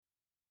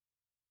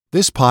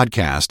This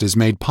podcast is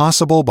made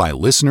possible by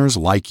listeners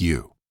like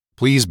you.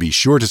 Please be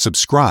sure to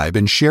subscribe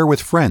and share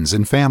with friends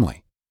and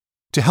family.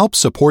 To help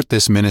support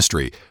this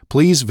ministry,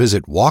 please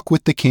visit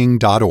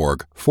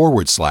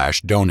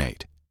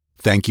walkwiththeking.org/donate.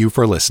 Thank you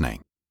for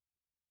listening.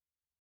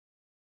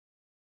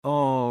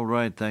 All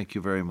right, thank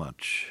you very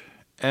much.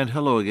 And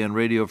hello again,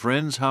 radio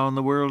friends. How in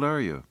the world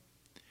are you?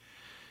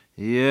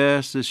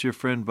 Yes, this is your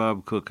friend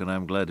Bob Cook, and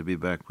I'm glad to be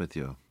back with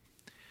you.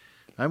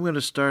 I'm going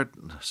to start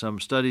some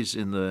studies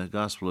in the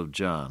Gospel of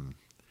John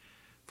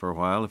for a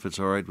while, if it's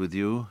all right with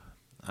you.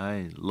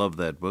 I love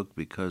that book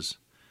because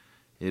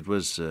it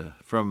was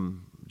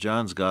from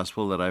John's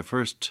Gospel that I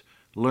first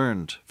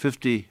learned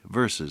 50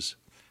 verses,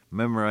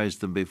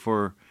 memorized them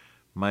before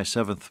my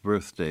 7th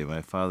birthday.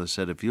 My father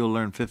said, if you'll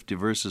learn 50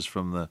 verses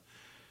from the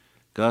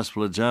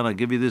Gospel of John, I'll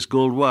give you this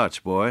gold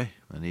watch, boy.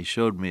 And he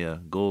showed me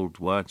a gold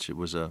watch. It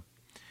was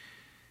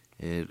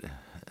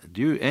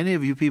any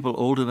of you people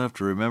old enough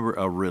to remember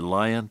a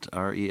Reliant,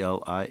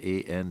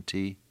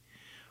 R-E-L-I-A-N-T,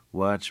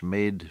 watch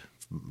made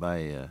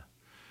by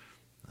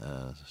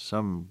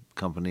some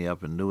company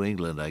up in New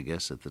England, I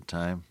guess, at the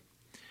time?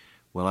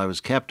 Well, I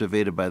was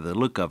captivated by the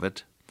look of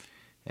it,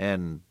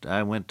 and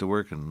I went to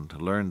work and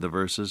learned the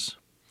verses,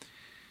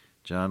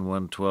 John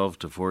 1:12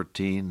 to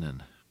 14,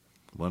 and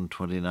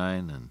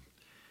 1:29,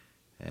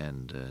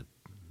 and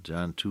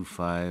John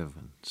 2:5,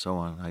 and so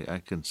on. I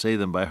can say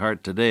them by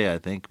heart today, I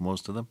think,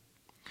 most of them.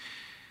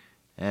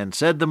 And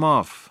said them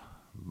off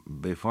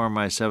before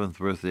my 7th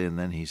birthday, and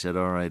then he said,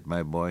 all right,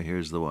 my boy,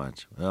 here's the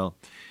watch. Well,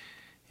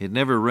 it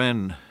never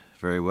ran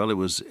very well.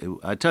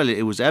 I tell you,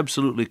 it was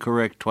absolutely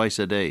correct twice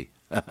a day.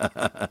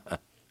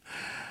 But,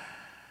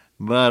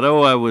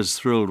 I was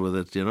thrilled with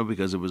it,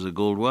 because it was a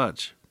gold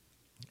watch.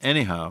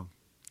 Anyhow,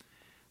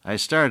 I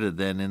started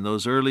then in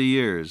those early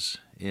years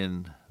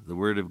in the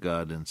Word of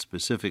God, and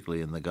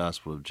specifically in the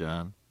Gospel of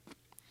John.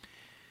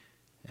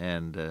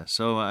 And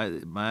so I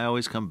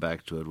always come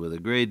back to it with a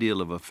great deal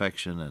of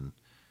affection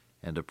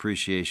and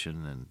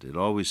appreciation, and it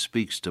always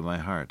speaks to my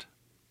heart.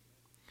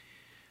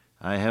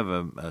 I have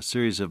a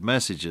series of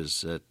messages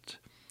that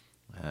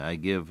I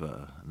give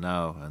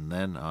now and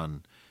then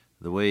on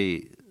the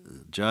way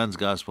John's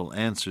Gospel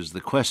answers the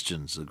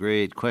questions, the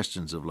great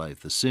questions of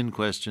life. The sin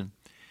question,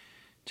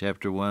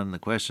 Chapter 1, the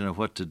question of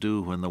what to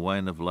do when the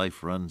wine of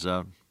life runs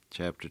out,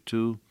 Chapter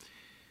 2,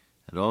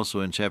 and also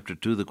in Chapter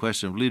 2, the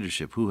question of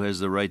leadership, who has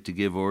the right to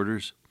give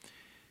orders,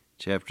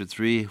 Chapter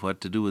 3,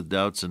 what to do with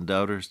doubts and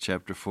doubters,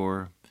 Chapter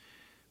 4,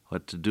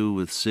 what to do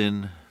with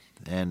sin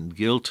and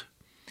guilt,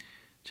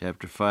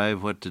 Chapter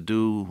 5, what to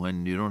do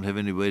when you don't have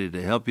anybody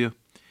to help you,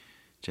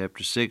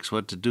 Chapter 6,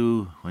 what to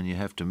do when you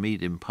have to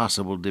meet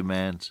impossible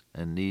demands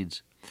and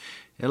needs.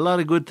 A lot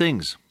of good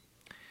things.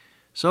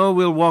 So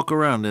we'll walk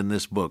around in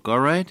this book, all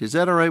right? Is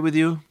that all right with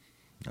you?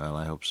 Well,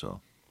 I hope so,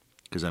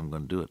 because I'm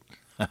going to do it.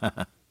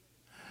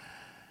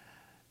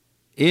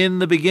 In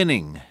the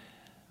beginning,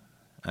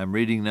 I'm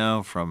reading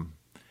now from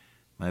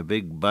my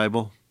big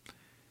Bible,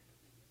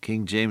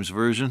 King James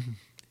Version.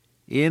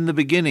 In the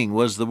beginning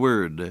was the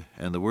Word,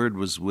 and the Word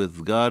was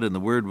with God, and the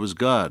Word was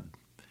God.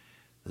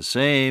 The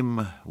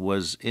same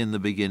was in the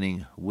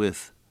beginning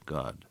with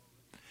God.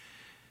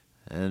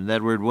 And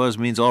that word was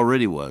means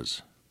already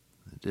was.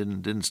 It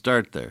didn't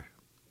start there.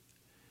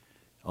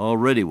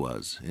 Already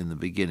was in the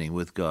beginning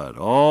with God.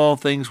 All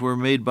things were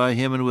made by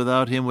him, and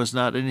without him was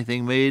not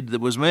anything made that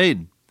was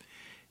made.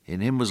 In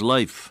him was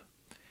life,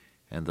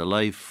 and the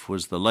life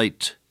was the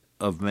light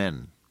of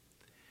men.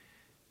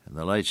 And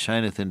the light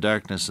shineth in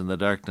darkness, and the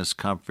darkness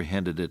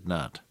comprehended it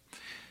not.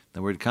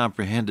 The word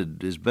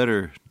comprehended is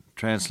better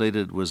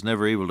translated, was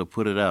never able to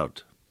put it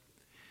out.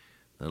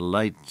 The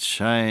light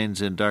shines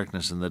in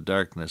darkness, and the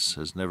darkness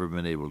has never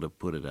been able to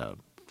put it out.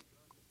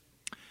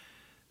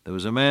 There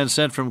was a man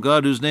sent from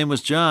God whose name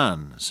was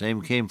John. The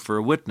same came for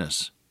a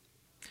witness,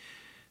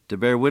 to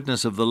bear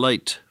witness of the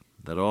light,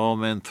 that all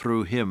men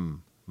through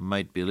him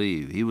might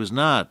believe. He was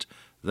not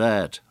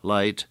that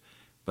light,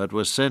 but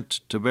was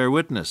sent to bear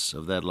witness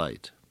of that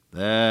light.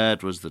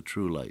 That was the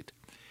true light,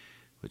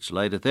 which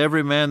lighteth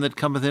every man that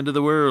cometh into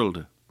the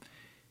world.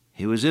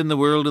 He was in the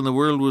world, and the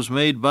world was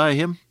made by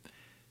him,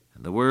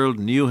 and the world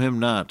knew him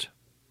not.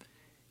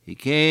 He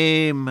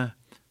came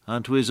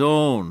unto his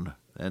own,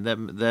 and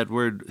that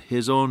word,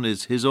 his own,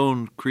 is his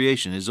own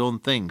creation, his own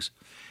things.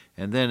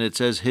 And then it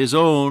says his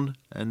own,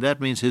 and that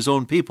means his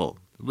own people.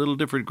 A little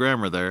different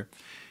grammar there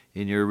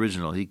in your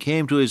original. He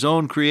came to his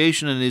own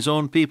creation, and his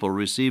own people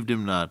received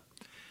him not.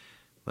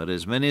 But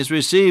as many as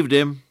received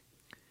him,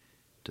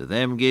 to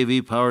them gave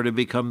he power to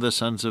become the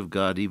sons of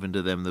God, even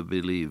to them that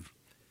believe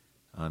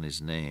on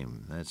his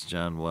name. That's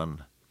John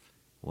 1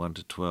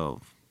 to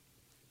 12.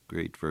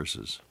 Great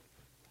verses.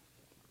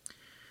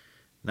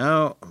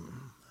 Now,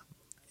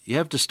 you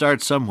have to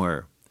start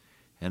somewhere.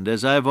 And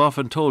as I've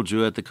often told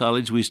you at the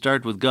college, we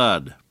start with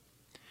God.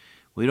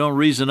 We don't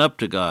reason up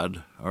to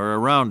God or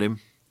around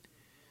him,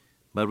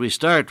 but we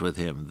start with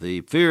him.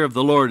 The fear of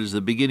the Lord is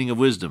the beginning of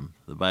wisdom,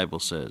 the Bible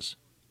says.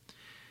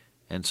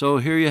 And so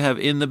here you have,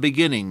 in the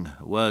beginning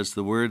was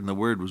the Word, and the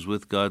Word was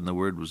with God, and the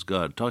Word was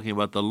God. Talking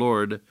about the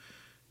Lord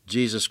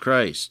Jesus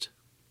Christ.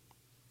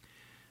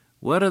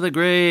 What are the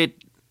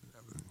great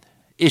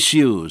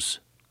issues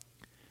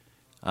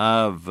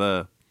of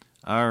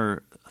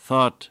our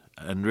thought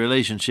and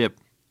relationship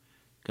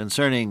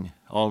concerning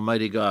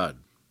Almighty God?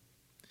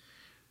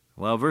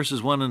 Well,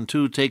 verses 1 and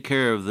 2 take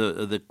care of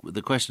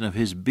the question of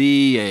his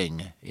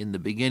being. In the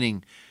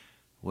beginning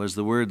was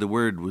the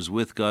Word was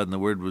with God, and the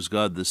Word was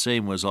God. The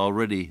same was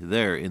already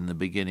there in the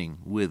beginning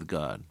with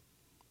God.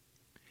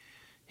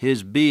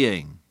 His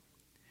being.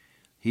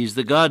 He's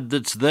the God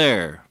that's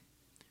there.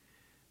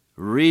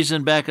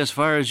 Reason back as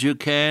far as you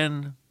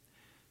can,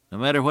 no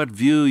matter what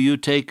view you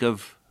take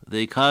of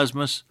the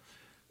cosmos,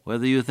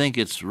 whether you think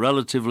it's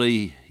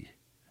relatively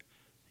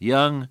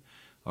young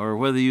or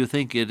whether you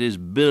think it is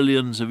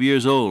billions of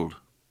years old.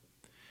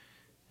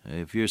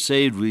 If you're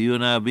saved, you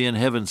and I will be in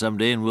heaven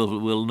someday, and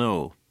we'll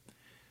know.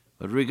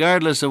 But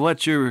regardless of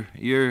what your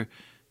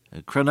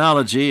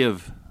chronology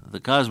of the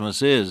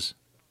cosmos is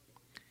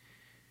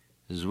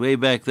way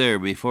back there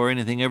before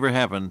anything ever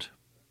happened.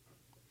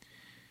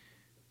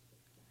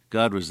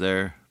 God was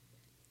there.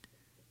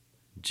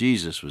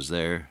 Jesus was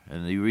there.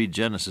 And you read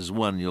Genesis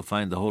 1, you'll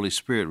find the Holy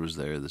Spirit was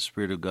there. The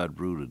Spirit of God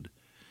brooded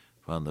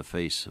upon the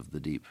face of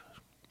the deep.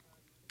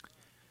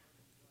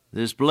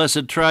 This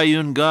blessed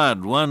triune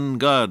God, one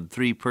God,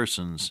 three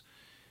persons,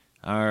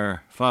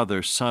 our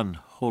Father, Son,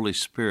 Holy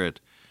Spirit,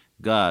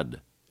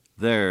 God,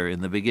 there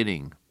in the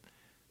beginning.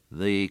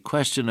 The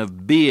question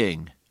of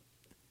being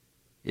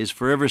is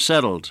forever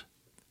settled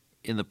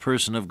in the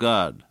person of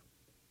God.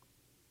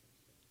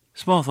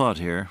 Small thought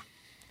here.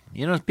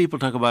 You know, people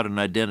talk about an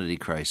identity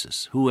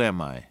crisis. Who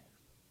am I?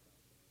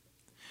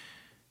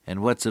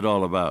 And what's it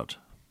all about?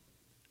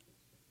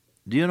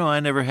 Do you know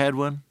I never had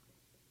one?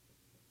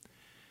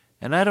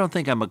 And I don't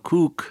think I'm a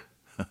kook,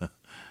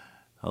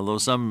 although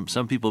some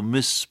people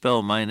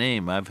misspell my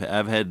name. I've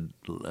had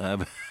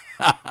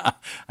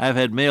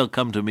mail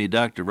come to me,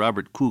 Dr.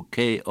 Robert Kook,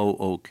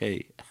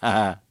 K-O-O-K.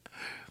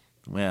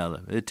 Well,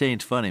 it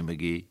ain't funny,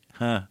 McGee.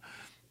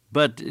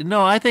 But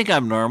no, I think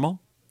I'm normal.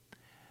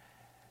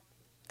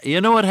 You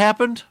know what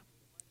happened?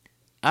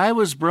 I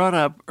was brought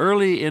up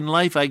early in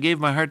life. I gave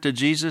my heart to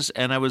Jesus,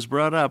 and I was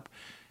brought up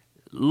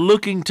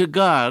looking to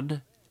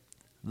God,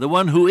 the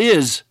one who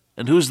is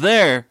and who's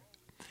there,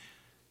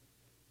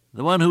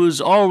 the one who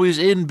is always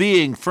in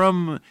being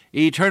from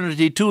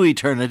eternity to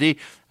eternity.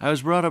 I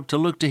was brought up to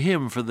look to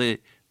him for the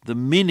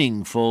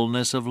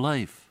meaningfulness of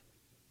life.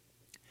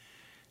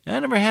 I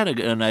never had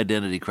an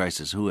identity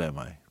crisis. Who am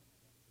I?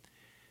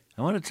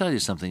 I want to tell you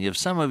something. If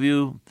some of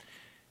you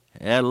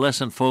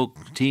adolescent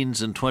folk,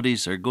 teens and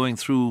 20s, are going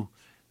through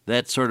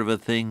that sort of a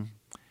thing,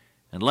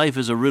 and life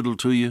is a riddle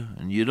to you,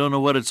 and you don't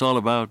know what it's all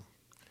about,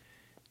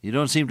 you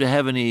don't seem to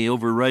have any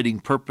overriding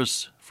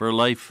purpose for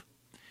life,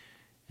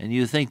 and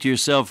you think to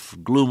yourself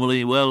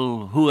gloomily,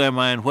 well, who am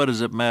I and what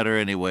does it matter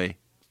anyway?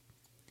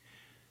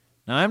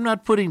 Now, I'm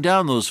not putting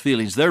down those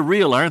feelings. They're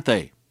real, aren't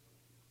they?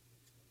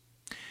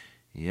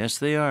 Yes,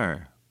 they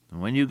are.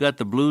 And when you got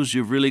the blues,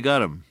 you've really got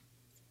them.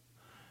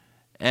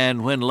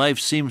 And when life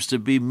seems to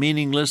be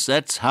meaningless,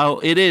 that's how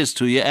it is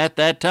to you at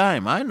that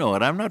time. I know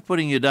it. I'm not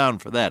putting you down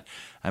for that.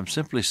 I'm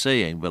simply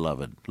saying,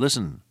 beloved,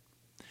 listen,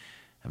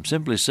 I'm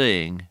simply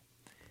saying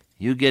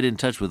you get in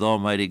touch with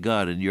Almighty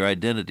God and your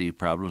identity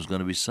problem is going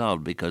to be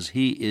solved because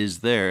He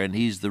is there and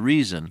He's the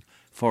reason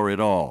for it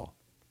all.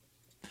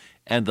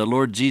 And the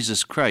Lord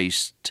Jesus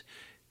Christ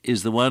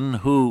is the one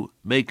who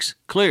makes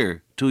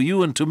clear to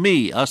you and to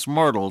me, us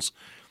mortals,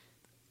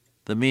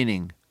 the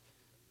meaning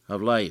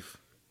of life.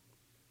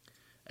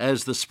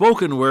 As the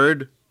spoken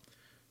word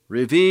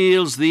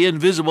reveals the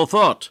invisible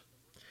thought,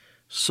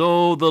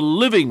 so the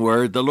living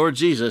word, the Lord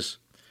Jesus,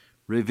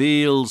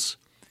 reveals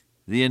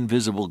the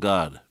invisible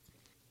God.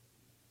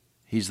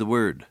 He's the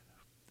Word.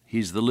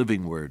 He's the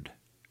living Word.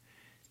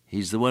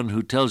 He's the one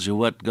who tells you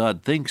what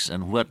God thinks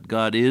and what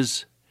God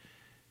is.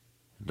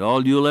 And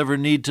all you'll ever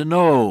need to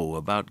know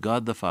about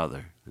God the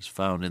Father is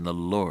found in the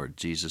Lord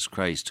Jesus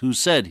Christ, who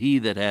said, "He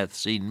that hath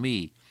seen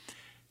me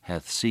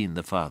hath seen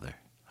the Father."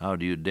 How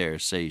do you dare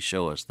say,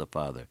 "Show us the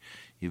Father"?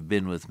 You've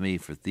been with me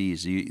for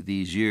these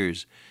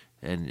years,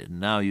 and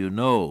now you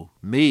know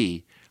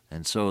me.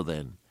 And so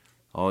then,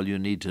 all you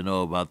need to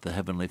know about the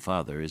Heavenly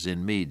Father is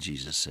in me,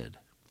 Jesus said.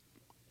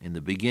 In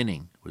the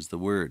beginning was the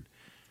Word.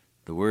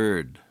 The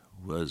Word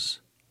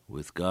was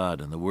with God,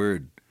 and the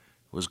Word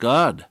was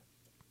God.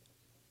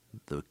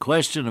 The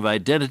question of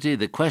identity,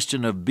 the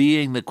question of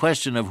being, the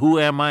question of who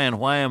am I and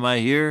why am I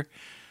here,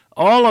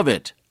 all of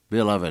it,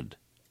 beloved.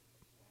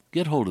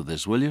 Get hold of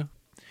this, will you?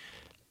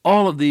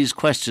 All of these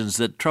questions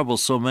that trouble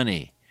so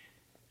many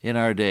in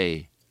our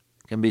day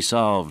can be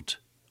solved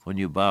when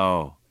you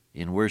bow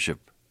in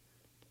worship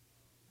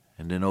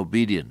and in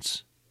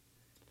obedience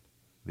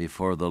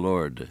before the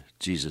Lord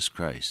Jesus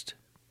Christ.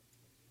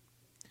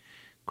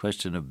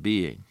 Question of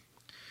being.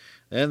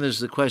 Then there's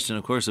the question,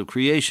 of course, of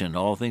creation.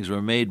 All things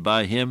were made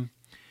by Him,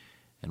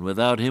 and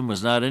without Him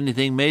was not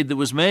anything made that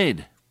was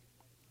made.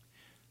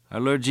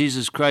 Our Lord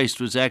Jesus Christ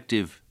was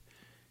active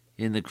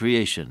in the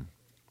creation.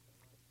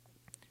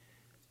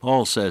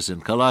 Paul says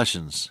in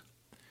Colossians,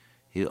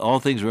 All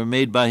things were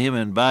made by him,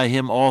 and by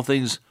him all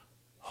things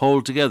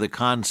hold together.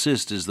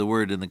 Consist is the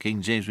word in the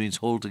King James, means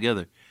hold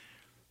together.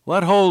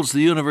 What holds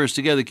the universe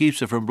together,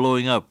 keeps it from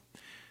blowing up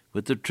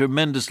with the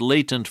tremendous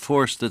latent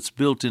force that's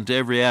built into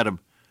every atom?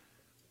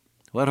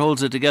 What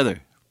holds it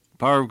together?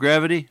 Power of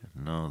gravity?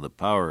 No, the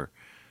power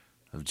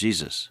of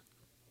Jesus.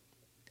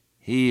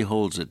 He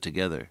holds it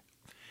together.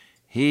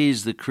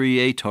 He's the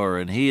creator,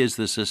 and he is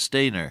the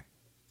sustainer.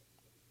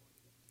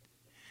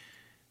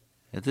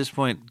 At this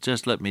point,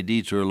 just let me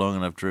detour long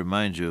enough to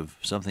remind you of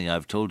something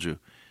I've told you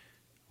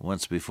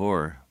once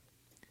before.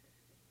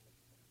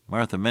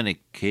 Martha Menick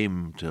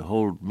came to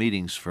hold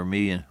meetings for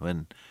me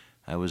when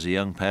I was a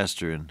young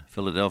pastor in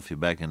Philadelphia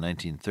back in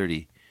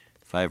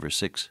 1935 or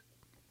 6.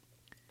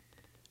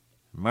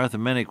 Martha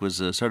Menick was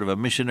a sort of a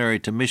missionary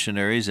to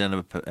missionaries and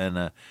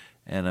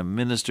a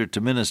minister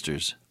to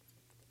ministers,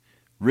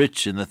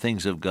 rich in the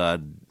things of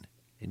God,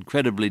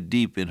 incredibly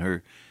deep in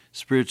her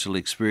spiritual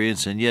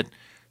experience, and yet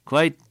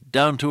quite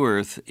down to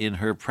earth in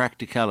her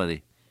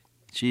practicality.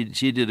 She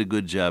did a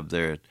good job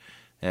there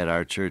at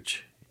our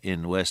church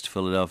in West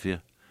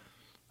Philadelphia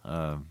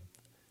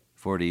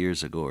 40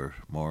 years ago or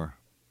more.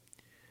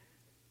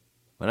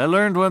 But I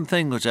learned one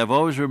thing which I've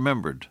always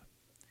remembered.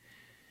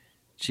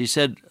 She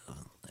said,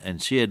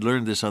 and she had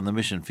learned this on the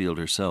mission field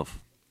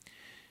herself,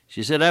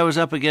 she said, I was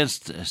up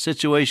against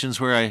situations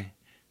where I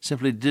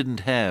simply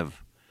didn't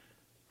have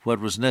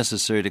what was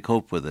necessary to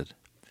cope with it.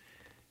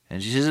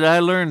 And she said, I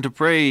learned to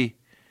pray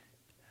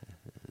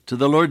to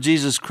the Lord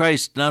Jesus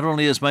Christ not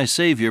only as my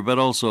Savior, but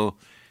also,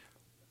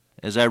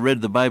 as I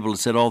read the Bible, it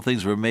said all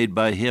things were made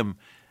by him.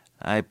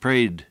 I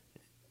prayed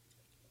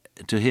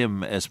to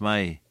him as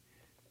my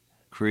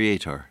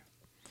Creator.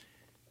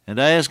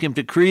 And I asked him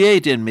to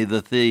create in me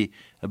the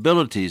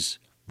abilities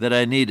that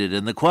I needed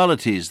and the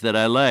qualities that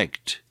I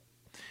lacked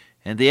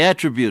and the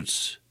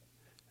attributes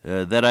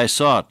that I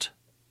sought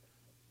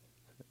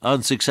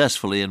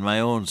unsuccessfully in my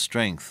own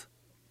strength.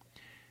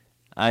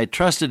 I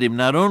trusted him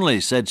not only,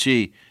 said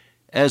she,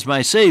 as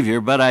my Savior,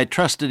 but I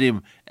trusted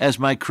him as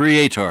my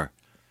Creator.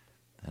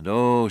 And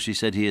oh, she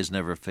said, he has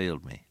never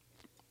failed me.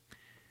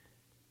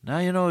 Now,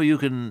 you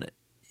can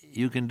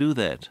do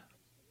that.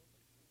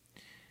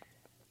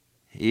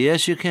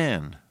 Yes, you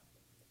can.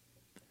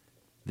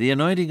 The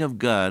anointing of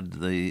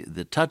God,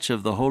 the touch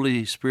of the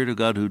Holy Spirit of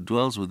God who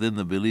dwells within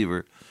the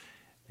believer,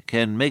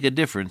 can make a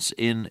difference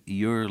in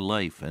your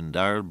life. And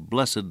our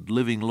blessed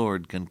living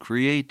Lord can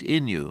create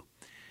in you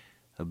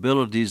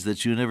abilities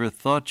that you never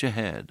thought you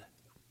had.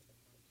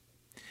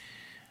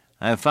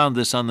 I have found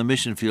this on the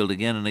mission field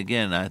again and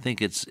again. I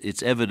think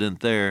it's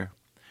evident there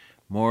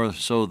more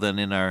so than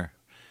in our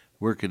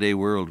workaday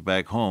world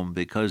back home,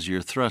 because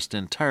you're thrust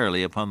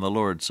entirely upon the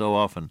Lord so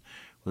often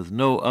with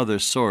no other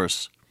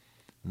source,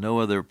 no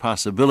other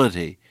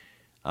possibility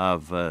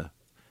of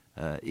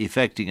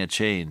effecting a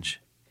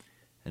change.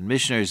 And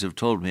missionaries have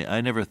told me,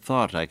 I never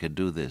thought I could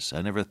do this.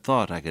 I never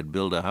thought I could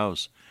build a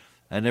house.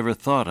 I never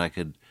thought I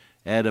could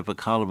add up a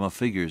column of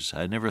figures.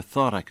 I never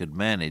thought I could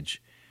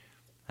manage.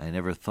 I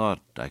never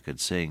thought I could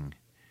sing,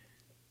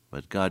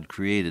 but God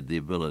created the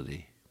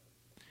ability.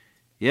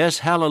 Yes,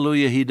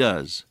 hallelujah, he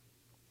does.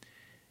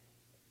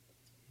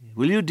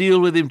 Will you deal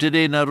with him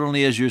today not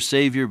only as your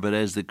Savior, but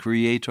as the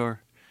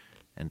Creator,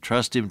 and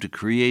trust him to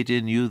create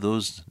in you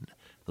those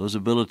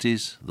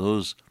abilities,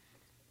 those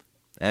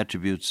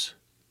attributes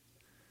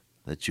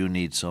that you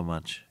need so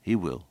much? He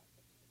will.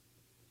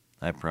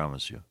 I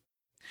promise you.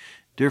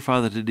 Dear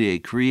Father, today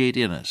create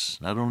in us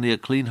not only a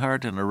clean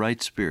heart and a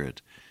right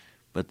spirit,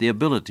 but the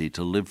ability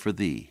to live for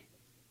Thee.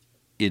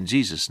 In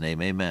Jesus' name,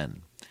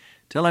 amen.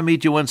 Till I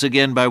meet you once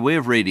again by way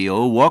of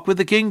radio, walk with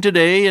the King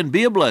today and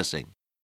be a blessing.